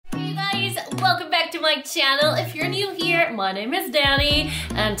my channel. If you're new here, my name is Dani,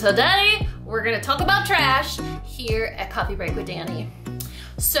 and today we're gonna talk about trash here at Coffee Break with Dani.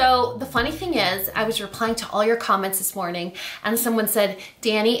 So the funny thing is, I was replying to all your comments this morning and someone said,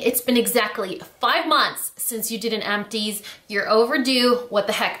 Dani, it's been exactly 5 months since you did an Empties. You're overdue. What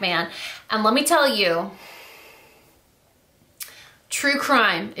the heck, man? And let me tell you, true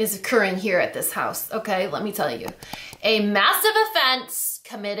crime is occurring here at this house, okay? Let me tell you. A massive offense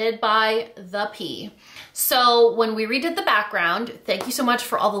committed by the P. So when we redid the background, thank you so much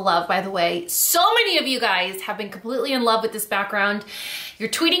for all the love, by the way. So many of you guys have been completely in love with this background. You're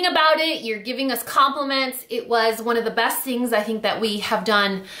tweeting about it, you're giving us compliments. It was one of the best things I think that we have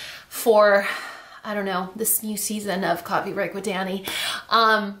done for, I don't know, this new season of Coffee Break with Dani.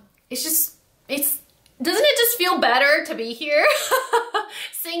 Doesn't it just feel better to be here?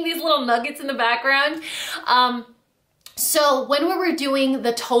 Seeing these little nuggets in the background. So when we were doing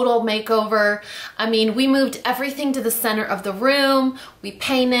the total makeover, I mean, we moved everything to the center of the room, we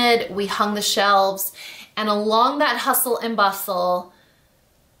painted, we hung the shelves, and along that hustle and bustle,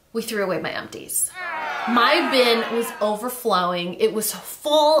 we threw away my Empties. My bin was overflowing, it was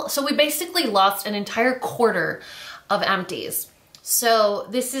full, so we basically lost an entire quarter of Empties. So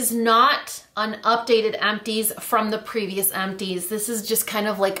this is not an updated Empties from the previous Empties. This is just kind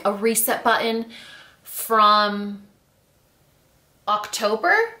of like a reset button from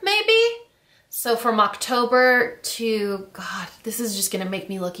October, maybe? So from October to, God, this is just gonna make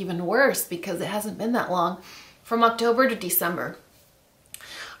me look even worse because it hasn't been that long. From October to December.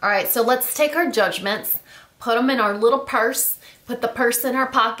 All right, so let's take our judgments, put them in our little purse, put the purse in our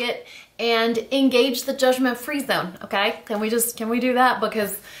pocket, and engage the judgment-free zone, okay? Can we do that?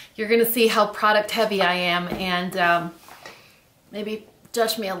 Because you're gonna see how product heavy I am, and maybe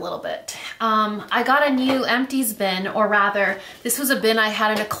judge me a little bit. I got a new Empties bin, or rather, this was a bin I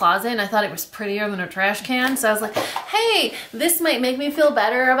had in a closet and I thought it was prettier than a trash can. So I was like, hey, this might make me feel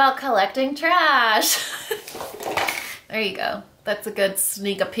better about collecting trash. There you go. That's a good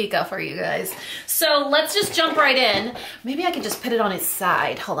sneak-a-peek for you guys. So let's just jump right in. Maybe I could just put it on its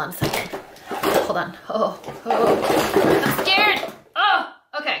side. Hold on a second. Hold on. Oh, I'm scared. Oh,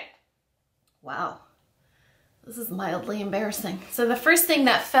 okay. Wow. This is mildly embarrassing. So the first thing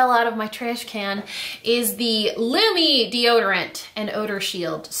that fell out of my trash can is the Lumi deodorant and odor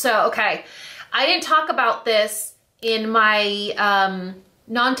shield. So, okay, I didn't talk about this in my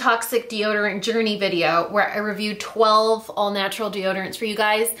non-toxic deodorant journey video where I reviewed 12 all-natural deodorants for you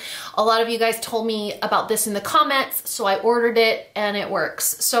guys. A lot of you guys told me about this in the comments, so I ordered it and it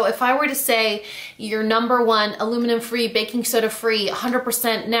works. So if I were to say your #1 aluminum-free, baking soda-free,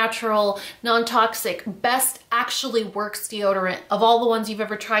 100% natural, non-toxic, best actually works deodorant of all the ones you've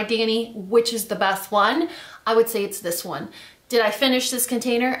ever tried, Dani, which is the best one? I would say it's this one. Did I finish this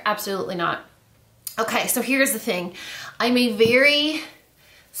container? Absolutely not. Okay, so here's the thing. I'm a very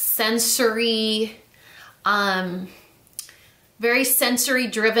sensory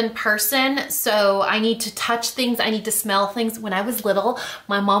driven person, so I need to touch things, I need to smell things. When I was little,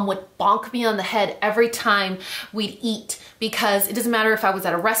 my mom would bonk me on the head every time we'd eat, because it doesn't matter if I was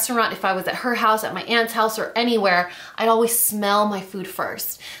at a restaurant, if I was at her house, at my aunt's house, or anywhere, I'd always smell my food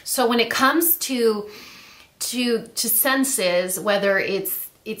first. So when it comes to senses, whether it's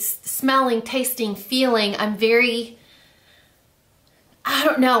smelling, tasting, feeling, I'm very, I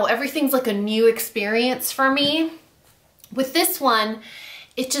don't know, everything's like a new experience for me. With this one,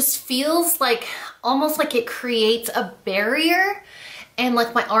 it just feels like, almost like it creates a barrier and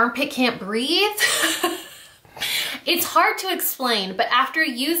like my armpit can't breathe. It's hard to explain, but after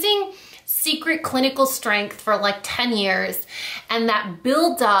using Secret Clinical Strength for like 10 years and that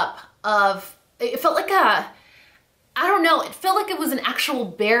buildup of, it felt like I don't know, it felt like it was an actual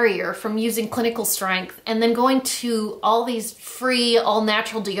barrier from using Clinical Strength and then going to all these free,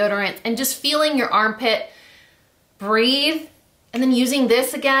 all-natural deodorants and just feeling your armpit breathe and then using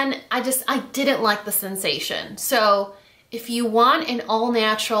this again, I didn't like the sensation. So if you want an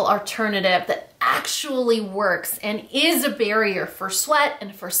all-natural alternative that actually works and is a barrier for sweat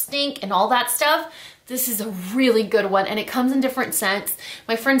and for stink and all that stuff, this is a really good one, and it comes in different scents.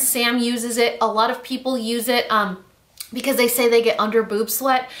 My friend Sam uses it. A lot of people use it because they say they get under boob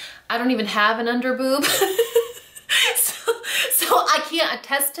sweat. I don't even have an under boob. so I can't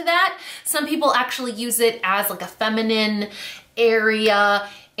attest to that. Some people actually use it as like a feminine area,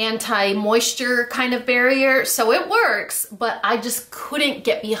 anti-moisture kind of barrier. So it works, but I just couldn't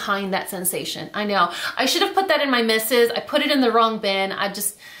get behind that sensation. I know. I should have put that in my misses. I put it in the wrong bin.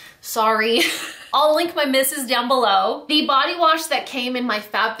 Sorry. I'll link my misses down below. The body wash that came in my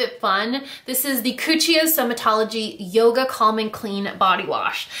FabFitFun, this is the Cuccio Somatology Yoga Calm and Clean Body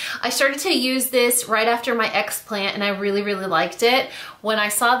Wash. I started to use this right after my explant and I really, really liked it. When I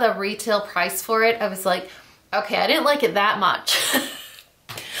saw the retail price for it, I was like, okay, I didn't like it that much.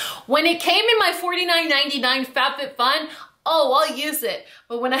 When it came in my $49.99 FabFitFun, oh, I'll use it.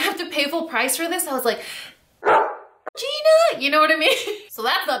 But when I have to pay full price for this, I was like, Gina, you know what I mean? So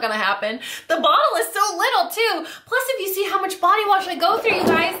that's not gonna happen. The bottle is so little too. Plus, if you see how much body wash I go through, you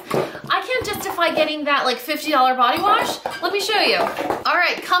guys, I can't justify getting that like $50 body wash. Let me show you. All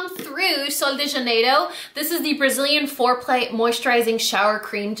right, come through Sol de Janeiro. This is the Brazilian Foreplay Moisturizing Shower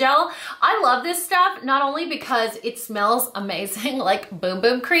Cream Gel. I love this stuff, not only because it smells amazing, like Boom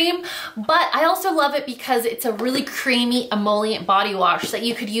Boom Cream, but I also love it because it's a really creamy emollient body wash that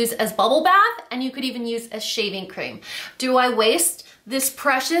you could use as bubble bath and you could even use as shaving cream. Do I waste this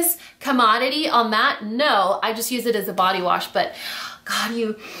precious commodity on that? No, I just use it as a body wash, but God,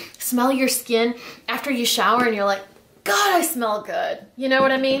 you smell your skin after you shower and you're like, God, I smell good. You know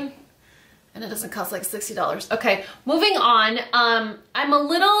what I mean? And it doesn't cost like $60. Okay, moving on. I'm a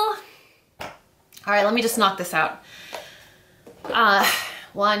little, all right, let me just knock this out.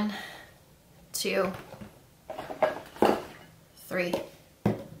 1, 2, 3,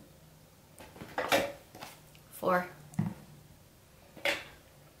 4,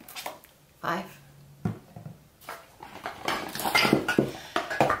 5.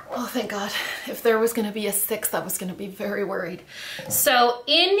 Oh, thank God. If there was gonna be a 6th, I was gonna be very worried. So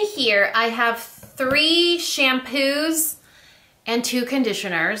in here, I have 3 shampoos and 2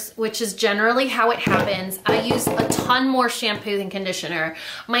 conditioners, which is generally how it happens. I use a ton more shampoo than conditioner.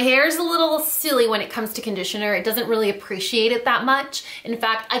 My hair is a little silly when it comes to conditioner. It doesn't really appreciate it that much. In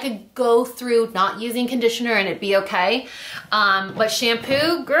fact, I could go through not using conditioner and it'd be okay. But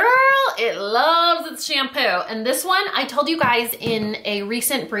shampoo, girl, it loves its shampoo. And this one, I told you guys in a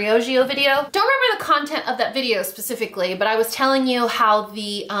recent Briogeo video. Don't remember the content of that video specifically, but I was telling you how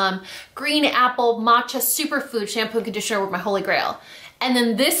the green apple matcha superfood shampoo and conditioner were my holy grail. And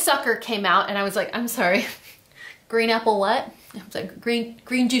then this sucker came out and I was like, I'm sorry, green apple what? I was like,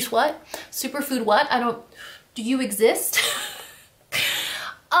 green juice what? Superfood what? Do you exist?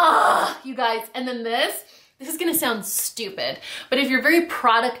 Ah, you guys, and then this is gonna sound stupid, but if you're very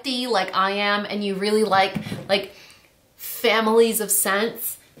product-y like I am and you really like families of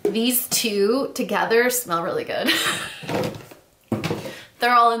scents, these 2 together smell really good.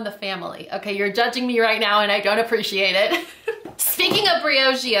 They're all in the family. Okay, you're judging me right now and I don't appreciate it. Speaking of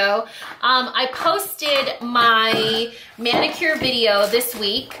Briogeo, I posted my manicure video this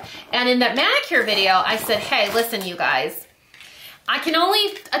week, and in that manicure video, I said, hey, listen, you guys, I can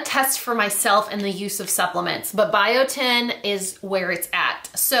only attest for myself and the use of supplements, but biotin is where it's at.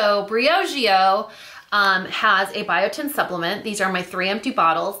 So Briogeo has a biotin supplement. These are my 3 empty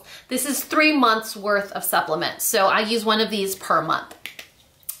bottles. This is 3 months worth of supplements. So I use one of these per month.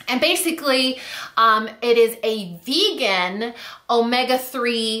 And basically, it is a vegan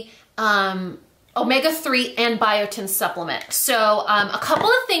omega-3 and biotin supplement. So a couple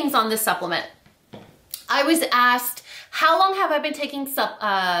of things on this supplement. I was asked, how long have I been taking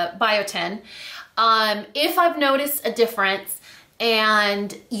biotin? If I've noticed a difference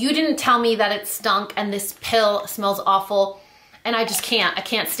and you didn't tell me that it stunk and this pill smells awful, and I just can't, I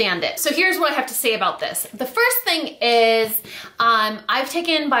can't stand it. So here's what I have to say about this. The first thing is, I've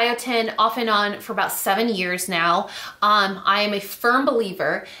taken biotin off and on for about 7 years now. I am a firm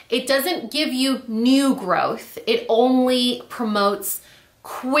believer. It doesn't give you new growth. It only promotes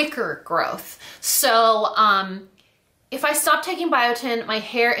quicker growth. So if I stop taking biotin, my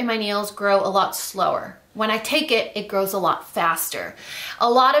hair and my nails grow a lot slower. When I take it, it grows a lot faster. A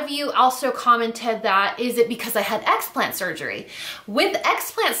lot of you also commented that, is it because I had explant surgery? With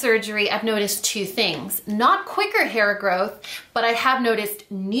explant surgery, I've noticed 2 things. Not quicker hair growth, but I have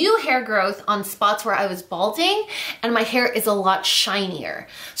noticed new hair growth on spots where I was balding, and my hair is a lot shinier.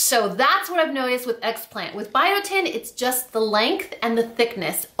 So that's what I've noticed with explant. With biotin, it's just the length and the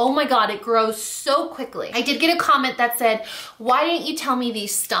thickness. Oh my God, it grows so quickly. I did get a comment that said, why didn't you tell me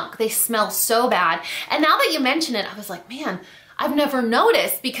these stunk? They smell so bad. And now that you mention it, I was like, man, I've never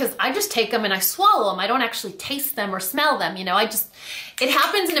noticed, because I just take them and I swallow them. I don't actually taste them or smell them. You know, it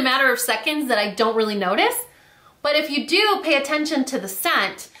happens in a matter of seconds that I don't really notice. But if you do pay attention to the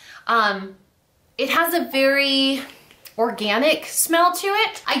scent, it has a very organic smell to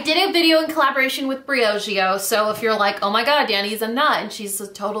it. I did a video in collaboration with Briogeo, so if you're like, oh my God, Dani's a nut and she's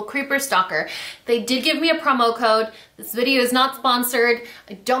a total creeper stalker, they did give me a promo code. This video is not sponsored.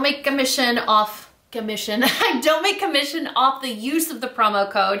 I don't make a commission off commission. I don't make commission off the use of the promo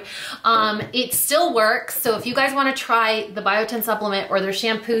code. It still works. So if you guys want to try the biotin supplement or their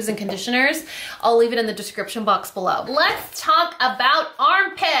shampoos and conditioners, I'll leave it in the description box below. Let's talk about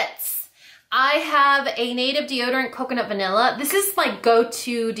armpits. I have a Native deodorant coconut vanilla. This is my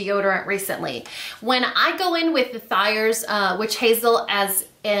go-to deodorant recently. When I go in with the Thayers Witch Hazel as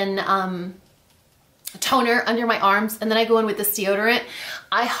an toner under my arms, and then I go in with this deodorant,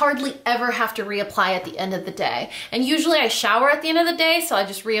 I hardly ever have to reapply at the end of the day. And usually I shower at the end of the day, so I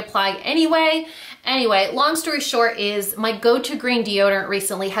just reapply anyway. Anyway, long story short is my go-to green deodorant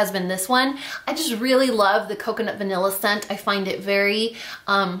recently has been this one. I just really love the coconut vanilla scent. I find it very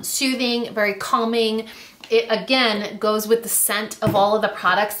soothing, very calming. It again goes with the scent of all of the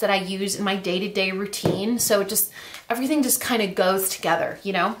products that I use in my day-to-day routine. So everything just kind of goes together,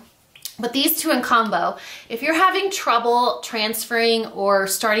 you know? But these two in combo, if you're having trouble transferring or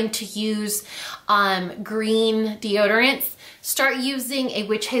starting to use green deodorants, start using a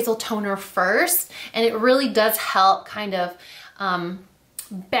witch hazel toner first, and it really does help kind of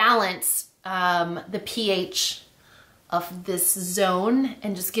balance the pH of this zone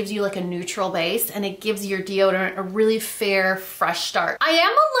and just gives you like a neutral base, and it gives your deodorant a really fair, fresh start. I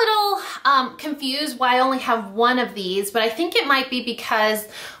am a little confused why I only have one of these, but I think it might be because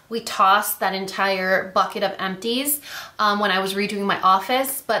we tossed that entire bucket of empties when I was redoing my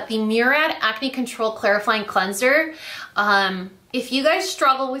office. But the Murad Acne Control Clarifying Cleanser, if you guys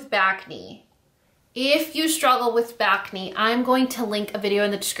struggle with acne, I'm going to link a video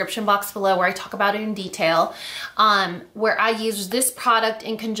in the description box below where I talk about it in detail, where I use this product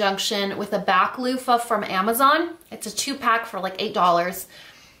in conjunction with a back loofah from Amazon. It's a 2-pack for like $8.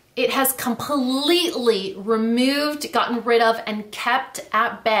 It has completely removed, gotten rid of, and kept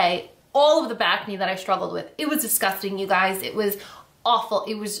at bay all of the acne that I struggled with. It was disgusting, you guys. It was awful.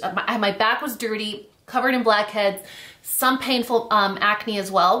 It was, my back was dirty, covered in blackheads, some painful acne as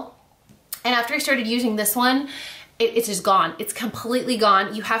well. And after I started using this one, it's just gone. It's completely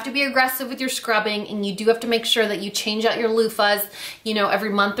gone. You have to be aggressive with your scrubbing, and you do have to make sure that you change out your loofahs, you know, every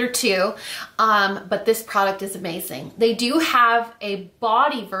month or two. But this product is amazing. They do have a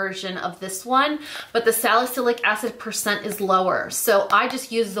body version of this one, but the salicylic acid percent is lower. So I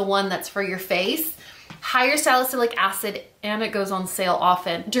just use the one that's for your face. Higher salicylic acid, and it goes on sale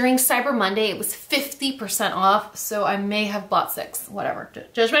often. During Cyber Monday, it was 50% off, so I may have bought 6, whatever.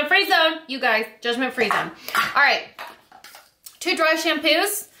 Judgment free zone, you guys, judgment free zone. All right, 2 dry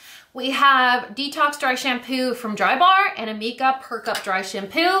shampoos. We have Detox Dry Shampoo from Drybar and Amika Perk Up Dry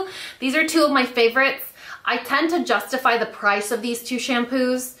Shampoo. These are 2 of my favorites. I tend to justify the price of these 2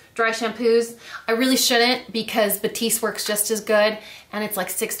 shampoos, dry shampoos. I really shouldn't, because Batiste works just as good, and it's like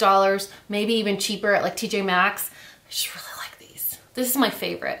 $6, maybe even cheaper at like TJ Maxx. I just really like these. This is my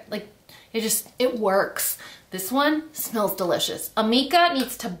favorite. Like, it works. This one smells delicious. Amika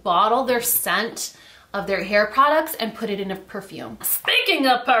needs to bottle their scent of their hair products and put it in a perfume. Speaking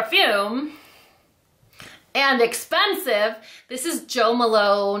of perfume and expensive, this is Jo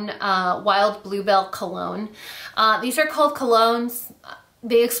Malone Wild Bluebell Cologne. These are called colognes.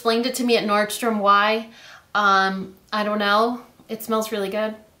 They explained it to me at Nordstrom why. I don't know. It smells really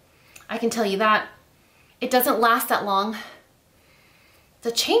good. I can tell you that. It doesn't last that long.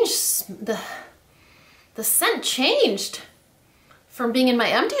 The scent changed from being in my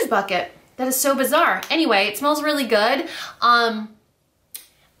empties bucket. That is so bizarre. Anyway, it smells really good.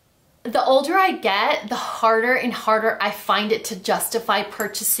 The older I get, the harder and harder I find it to justify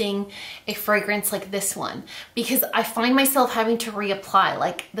purchasing a fragrance like this one, because I find myself having to reapply.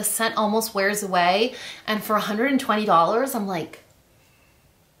 Like, the scent almost wears away, and for $120, I'm like,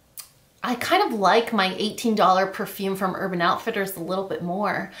 I kind of like my $18 perfume from Urban Outfitters a little bit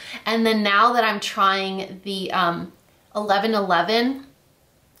more. And then now that I'm trying the 1111,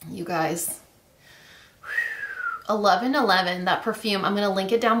 you guys, 1111, that perfume, I'm gonna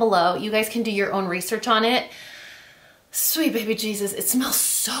link it down below. You guys can do your own research on it. Sweet baby Jesus, it smells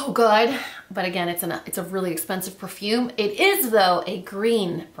so good. But again, it's a really expensive perfume. It is though a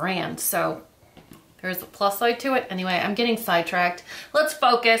green brand, so there's a plus side to it. Anyway, I'm getting sidetracked. Let's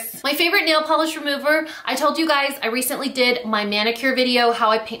focus. My favorite nail polish remover. I told you guys I recently did my manicure video, how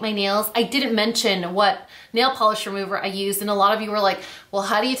I paint my nails. I didn't mention what nail polish remover I used, and a lot of you were like, well,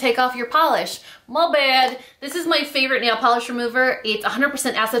 how do you take off your polish? My bad. This is my favorite nail polish remover. It's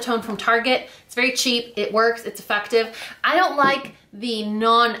 100% acetone from Target. It's very cheap. It works. It's effective. I don't like the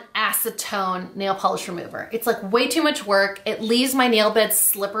non-acetone nail polish remover. It's like way too much work. It leaves my nail bed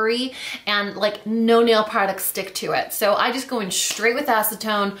slippery, and like no nail products stick to it. So I just go in straight with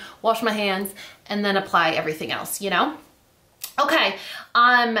acetone, wash my hands, and then apply everything else, you know? Okay,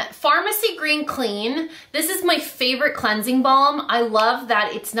 Farmacy Green Clean. This is my favorite cleansing balm. I love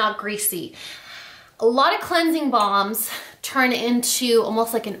that it's not greasy. A lot of cleansing balms turn into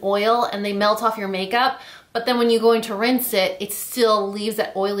almost like an oil and they melt off your makeup, but then when you go in to rinse it, it still leaves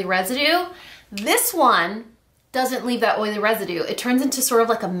that oily residue. This one doesn't leave that oily residue. It turns into sort of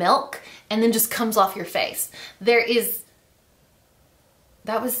like a milk and then just comes off your face. This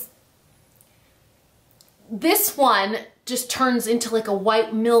one just turns into like a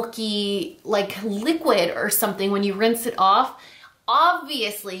white milky like liquid or something when you rinse it off.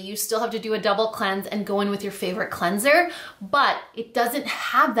 Obviously, you still have to do a double cleanse and go in with your favorite cleanser, but it doesn't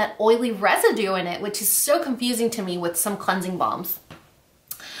have that oily residue in it, which is so confusing to me with some cleansing balms.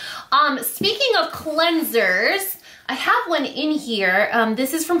 Speaking of cleansers, I have one in here.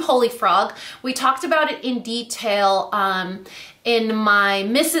 This is from Holifrog. We talked about it in detail in my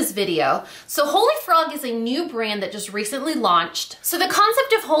Mrs. video. So Holifrog is a new brand that just recently launched. So the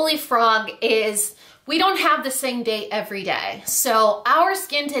concept of Holifrog is we don't have the same day every day. So our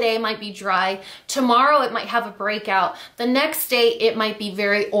skin today might be dry. Tomorrow it might have a breakout. The next day it might be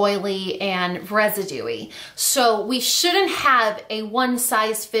very oily and residuey. So we shouldn't have a one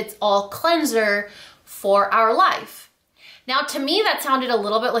size fits all cleanser for our life. Now, to me, that sounded a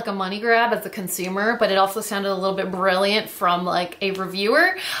little bit like a money grab as a consumer, but it also sounded a little bit brilliant from like a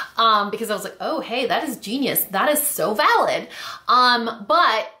reviewer because I was like, oh, hey, that is genius. That is so valid.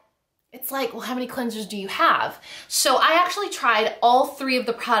 But it's like, well, how many cleansers do you have? So I actually tried all 3 of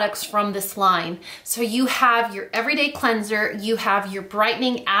the products from this line. So you have your everyday cleanser, you have your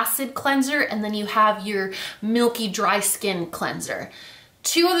brightening acid cleanser, and then you have your milky dry skin cleanser.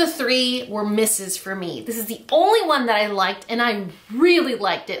 2 of the 3 were misses for me. This is the only one that I liked, and I really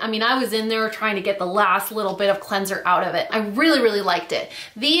liked it. I mean, I was in there trying to get the last little bit of cleanser out of it. I really, really liked it.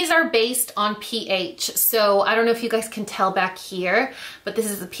 These are based on pH, so I don't know if you guys can tell back here, but this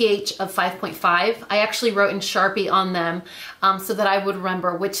is a pH of 5.5. I actually wrote in Sharpie on them so that I would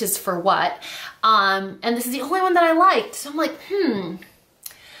remember which is for what. And this is the only one that I liked. So I'm like,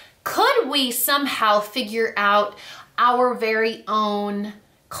 could we somehow figure out our very own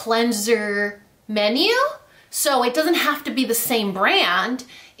cleanser menu? So it doesn't have to be the same brand.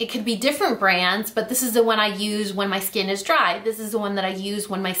 It could be different brands, but this is the one I use when my skin is dry. This is the one that I use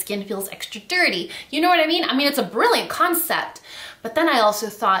when my skin feels extra dirty. You know what I mean? I mean, it's a brilliant concept. But then I also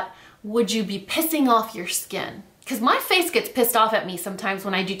thought, would you be pissing off your skin? Because my face gets pissed off at me sometimes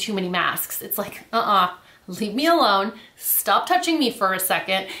when I do too many masks. It's like, leave me alone. Stop touching me for a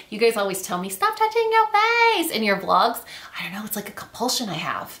second. You guys always tell me, stop touching your face in your vlogs. I don't know, it's like a compulsion I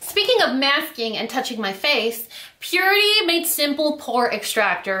have. Speaking of masking and touching my face, Purity Made Simple Pore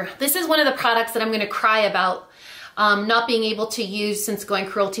Extractor. This is one of the products that I'm gonna cry about not being able to use since going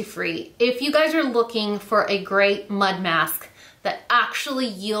cruelty-free. If you guys are looking for a great mud mask that actually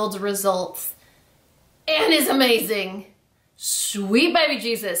yields results and is amazing, sweet baby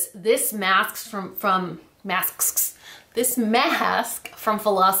Jesus, this mask from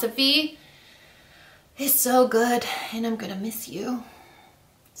Philosophy is so good, and I'm gonna miss you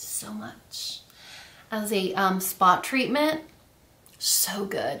so much. As a spot treatment, so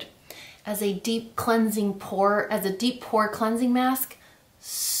good. As a deep pore cleansing mask,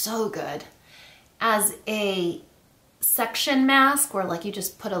 so good. As a section mask where like you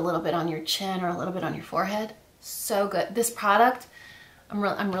just put a little bit on your chin or a little bit on your forehead, so good. This product, I'm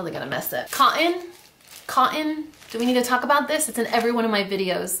really gonna miss it. Cotton, do we need to talk about this? It's in every one of my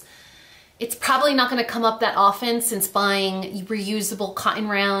videos. It's probably not gonna come up that often since buying reusable cotton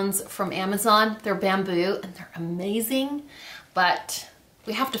rounds from Amazon. They're bamboo and they're amazing, but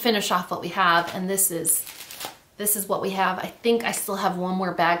we have to finish off what we have, and this is what we have. I think I still have one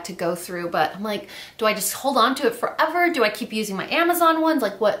more bag to go through, but I'm like, do I just hold on to it forever? Do I keep using my Amazon ones?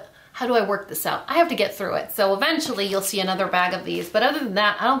 Like what? How do I work this out? I have to get through it. So eventually you'll see another bag of these, but other than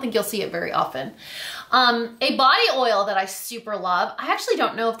that, I don't think you'll see it very often. A body oil that I super love. I actually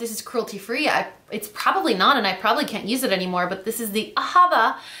don't know if this is cruelty-free. It's probably not, and I probably can't use it anymore, but this is the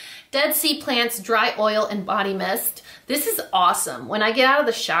Ahava Dead Sea Plants Dry Oil and Body Mist. This is awesome. When I get out of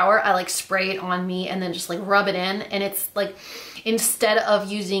the shower, I like spray it on me and then just like rub it in, and it's like, instead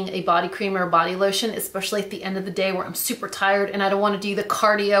of using a body cream or a body lotion, especially at the end of the day where I'm super tired and I don't want to do the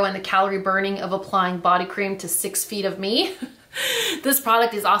cardio and the calorie burning of applying body cream to 6 feet of me, this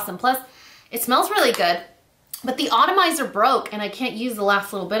product is awesome. Plus, it smells really good, but the atomizer broke and I can't use the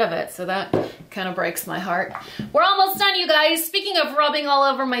last little bit of it, so that kind of breaks my heart. We're almost done, you guys. Speaking of rubbing all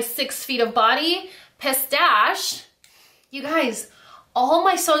over my 6 feet of body, Pistache, you guys, all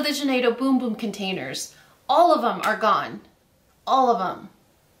my Sol de Janeiro Boom Boom containers, all of them are gone. All of them.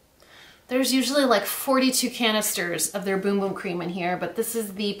 There's usually like 42 canisters of their Boom Boom cream in here, but this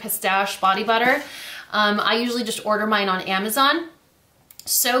is the Pistache Body Butter. I usually just order mine on Amazon.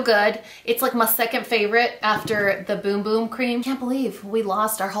 So good. It's like my second favorite after the Boom Boom cream. Can't believe we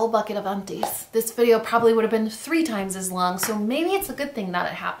lost our whole bucket of Empties. This video probably would have been 3 times as long, so maybe it's a good thing that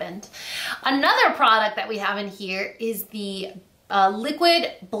it happened. Another product that we have in here is the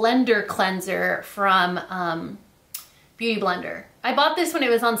liquid blender cleanser from Beauty Blender. I bought this when it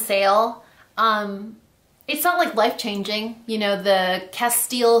was on sale. It's not like life-changing, you know, the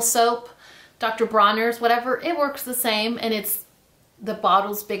Castile soap, Dr. Bronner's, whatever, it works the same, and the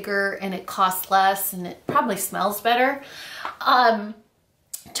bottle's bigger and it costs less and it probably smells better.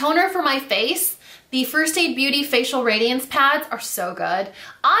 Toner for my face. The First Aid Beauty Facial Radiance Pads are so good.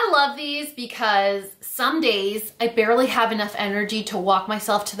 I love these because some days I barely have enough energy to walk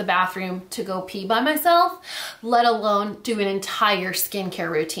myself to the bathroom to go pee by myself, let alone do an entire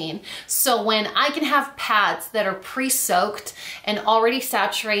skincare routine. So when I can have pads that are pre-soaked and already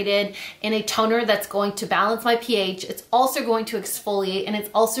saturated in a toner that's going to balance my pH, it's also going to exfoliate and it's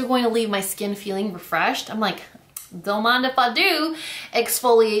also going to leave my skin feeling refreshed, I'm like, don't mind if I do.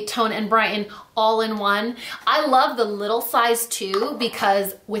 Exfoliate, tone, and brighten all in one. I love the little size too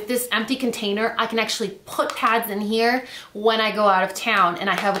because with this empty container, I can actually put pads in here when I go out of town and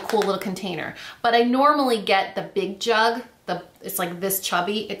I have a cool little container. But I normally get the big jug. It's like this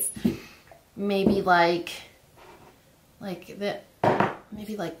chubby. It's maybe like that,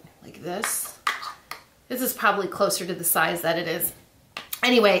 maybe like this. This is probably closer to the size that it is.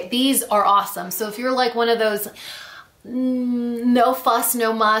 Anyway, these are awesome. So if you're like one of those no fuss,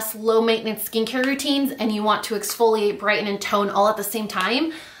 no muss, low maintenance skincare routines and you want to exfoliate, brighten, and tone all at the same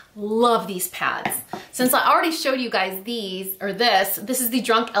time, love these pads. Since I already showed you guys these, or this is the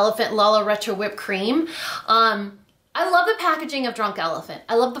Drunk Elephant Lala Retro Whipped Cream. I love the packaging of Drunk Elephant.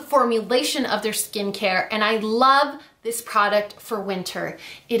 I love the formulation of their skincare, and I love this product for winter.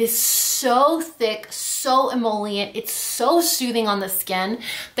 It is so thick, so emollient, it's so soothing on the skin.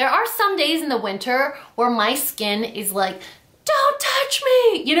 There are some days in the winter where my skin is like, don't touch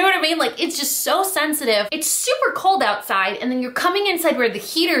me. You know what I mean? Like, it's just so sensitive. It's super cold outside, and then you're coming inside where the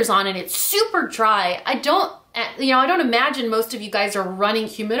heater's on and it's super dry. I don't imagine most of you guys are running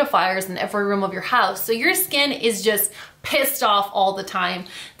humidifiers in every room of your house. So your skin is just pissed off all the time.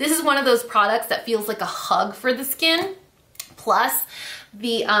 This is one of those products that feels like a hug for the skin. Plus,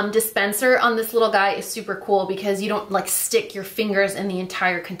 the dispenser on this little guy is super cool because you don't like stick your fingers in the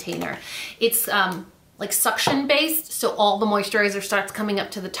entire container. It's like suction based, so all the moisturizer starts coming up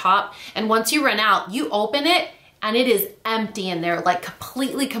to the top. And once you run out, you open it and it is empty in there, like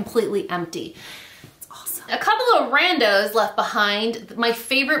completely empty. A couple of randos left behind. My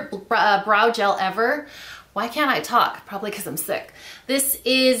favorite brow gel ever. Why can't I talk? Probably because I'm sick. This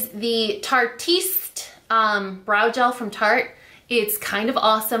is the Tartiste brow gel from Tarte. It's kind of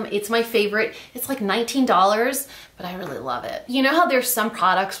awesome. It's my favorite. It's like $19, but I really love it. You know how there's some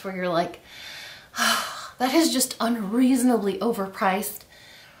products where you're like, oh, that is just unreasonably overpriced,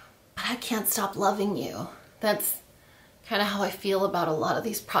 but I can't stop loving you. That's kind of how I feel about a lot of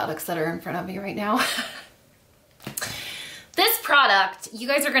these products that are in front of me right now. This product, you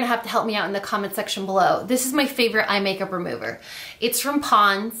guys are gonna have to help me out in the comment section below. This is my favorite eye makeup remover. It's from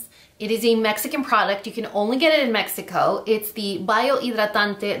Pond's. It is a Mexican product. You can only get it in Mexico. It's the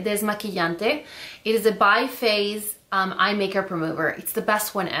Biohidratante Desmaquillante. It is a biphase eye makeup remover. It's the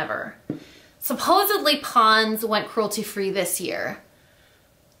best one ever. Supposedly Pond's went cruelty-free this year.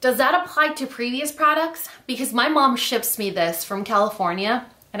 Does that apply to previous products? Because my mom ships me this from California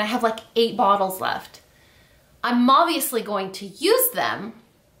and I have like 8 bottles left. I'm obviously going to use them.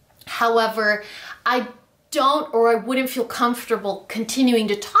 However, I don't, or I wouldn't feel comfortable continuing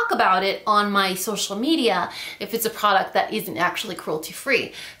to talk about it on my social media if it's a product that isn't actually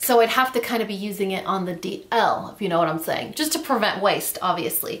cruelty-free. So I'd have to kind of be using it on the DL, if you know what I'm saying, just to prevent waste,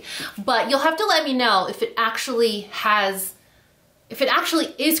 obviously. But you'll have to let me know if it actually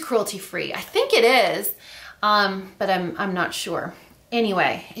is cruelty-free. I think it is, but I'm not sure.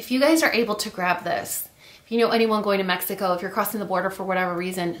 Anyway, if you guys are able to grab this, you know anyone going to Mexico, if you're crossing the border for whatever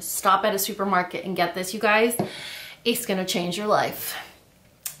reason, stop at a supermarket and get this, you guys. It's gonna change your life.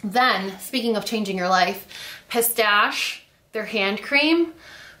 Then, speaking of changing your life, Pistache, their hand cream,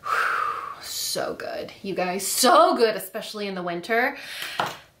 whew, so good, you guys, so good, especially in the winter.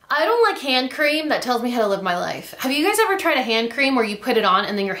 I don't like hand cream that tells me how to live my life. Have you guys ever tried a hand cream where you put it on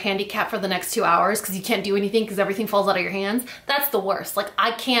and then you're handicapped for the next 2 hours because you can't do anything because everything falls out of your hands? That's the worst. Like,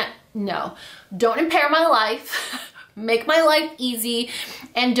 I can't, no. Don't impair my life Make my life easy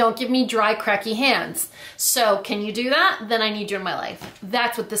and don't give me dry, cracky hands. So can you do that? Then I need you in my life.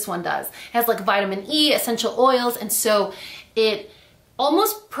 That's what this one does. It has like vitamin E, essential oils, and so it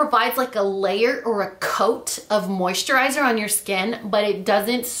almost provides like a layer or a coat of moisturizer on your skin, but it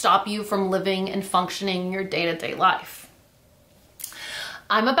doesn't stop you from living and functioning your day-to-day life.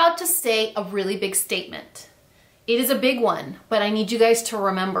 I'm about to say a really big statement. It is a big one, but I need you guys to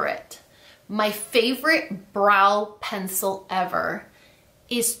remember it. My favorite brow pencil ever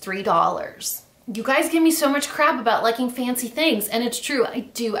is $3. You guys give me so much crap about liking fancy things, and it's true. I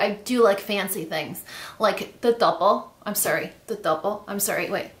do like fancy things. Like the doppel.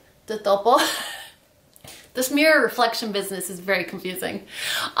 This mirror reflection business is very confusing.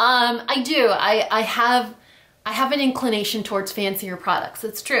 I have an inclination towards fancier products.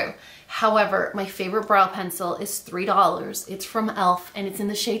 It's true. However, my favorite brow pencil is $3. It's from e.l.f. and it's in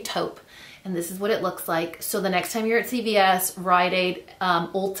the shade taupe. And this is what it looks like. So the next time you're at CVS, Rite Aid,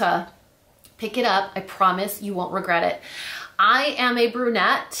 Ulta, pick it up. I promise you won't regret it. I am a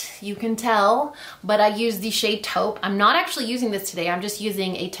brunette, you can tell, but I use the shade taupe. I'm not actually using this today. I'm just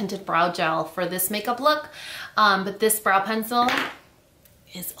using a tinted brow gel for this makeup look. But this brow pencil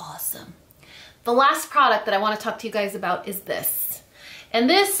is awesome. The last product that I want to talk to you guys about is this. And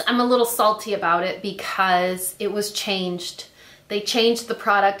this, I'm a little salty about it because it was changed. They changed the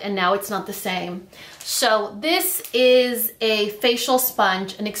product and now it's not the same. So this is a facial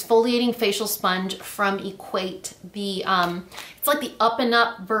sponge, an exfoliating facial sponge from Equate. It's like the Up and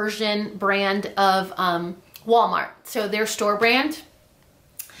Up version brand of Walmart. So their store brand.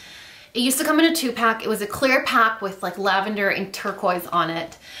 It used to come in a 2-pack. It was a clear pack with like lavender and turquoise on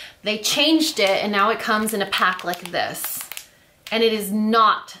it. They changed it and now it comes in a pack like this. And it is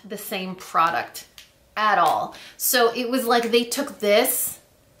not the same product at all. So it was like they took this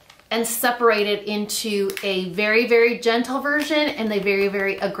and separated into a very, very gentle version and a very,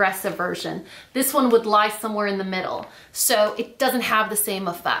 very aggressive version. This one would lie somewhere in the middle. So it doesn't have the same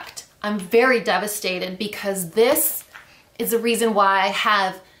effect. I'm very devastated because this is the reason why I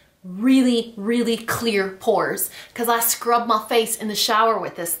have really, really clear pores, because I scrub my face in the shower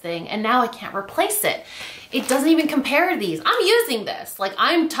with this thing and now I can't replace it. It doesn't even compare to these. I'm using this. Like,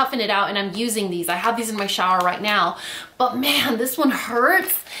 I'm toughing it out and I'm using these. I have these in my shower right now. But man, this one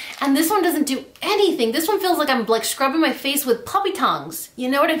hurts and this one doesn't do anything. This one feels like I'm like scrubbing my face with puppy tongues. You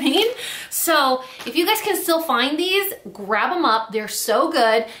know what I mean? So if you guys can still find these, grab them up. They're so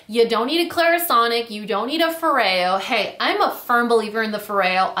good. You don't need a Clarisonic. You don't need a Foreo. Hey, I'm a firm believer in the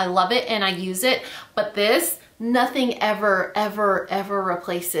Foreo. I love it and I use it. But this, nothing ever, ever, ever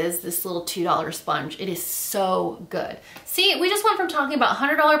replaces this little $2 sponge. It is so good. See, we just went from talking about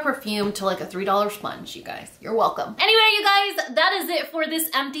 $100 perfume to like a $3 sponge, you guys. You're welcome. Anyway, you guys, that is it for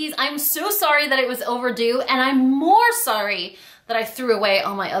this Empties. I'm so sorry that it was overdue, and I'm more sorry that I threw away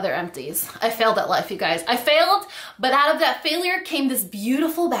all my other Empties. I failed at life, you guys. I failed, but out of that failure came this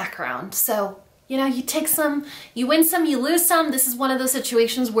beautiful background. So, you know, you take some, you win some, you lose some. This is one of those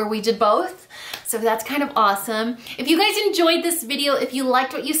situations where we did both. So that's kind of awesome. If you guys enjoyed this video, if you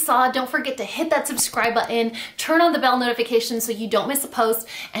liked what you saw, don't forget to hit that subscribe button, turn on the bell notification so you don't miss a post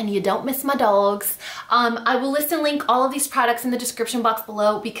and you don't miss my dogs. I will list and link all of these products in the description box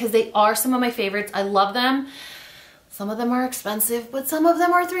below because they are some of my favorites. I love them. Some of them are expensive, but some of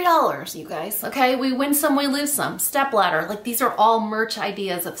them are $3, you guys. Okay, we win some, we lose some. Stepladder, like these are all merch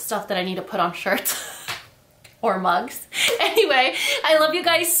ideas of stuff that I need to put on shirts or mugs. Anyway, I love you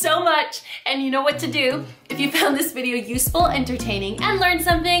guys so much, and you know what to do. If you found this video useful, entertaining, and learned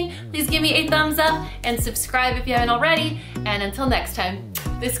something, please give me a thumbs up and subscribe if you haven't already. And until next time,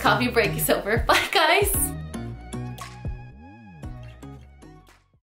 this coffee break is over. Bye, guys.